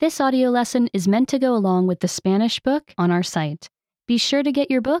This audio lesson is meant to go along with the Spanish book on our site. Be sure to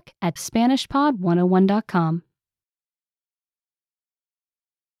get your book at SpanishPod101.com.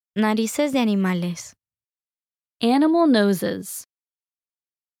 Narices de animales. Animal noses.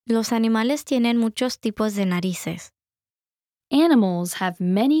 Los animales tienen muchos tipos de narices. Animals have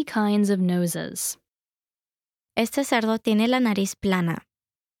many kinds of noses. Este cerdo tiene la nariz plana.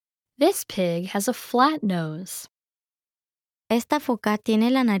 This pig has a flat nose. Esta foca tiene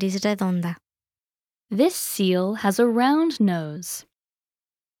la nariz redonda. This seal has a round nose.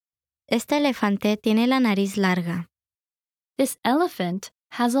 Este elefante tiene la nariz larga. This elephant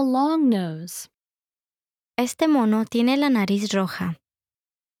has a long nose. Este mono tiene la nariz roja.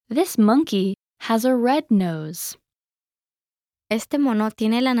 This monkey has a red nose. Este mono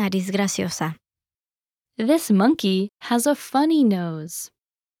tiene la nariz graciosa. This monkey has a funny nose.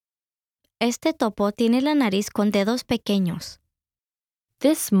 Este topo tiene la nariz con dedos pequeños.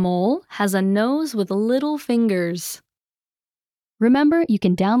 This mole has a nose with little fingers. Remember, you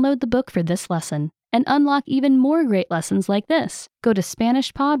can download the book for this lesson and unlock even more great lessons like this. Go to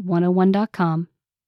SpanishPod101.com.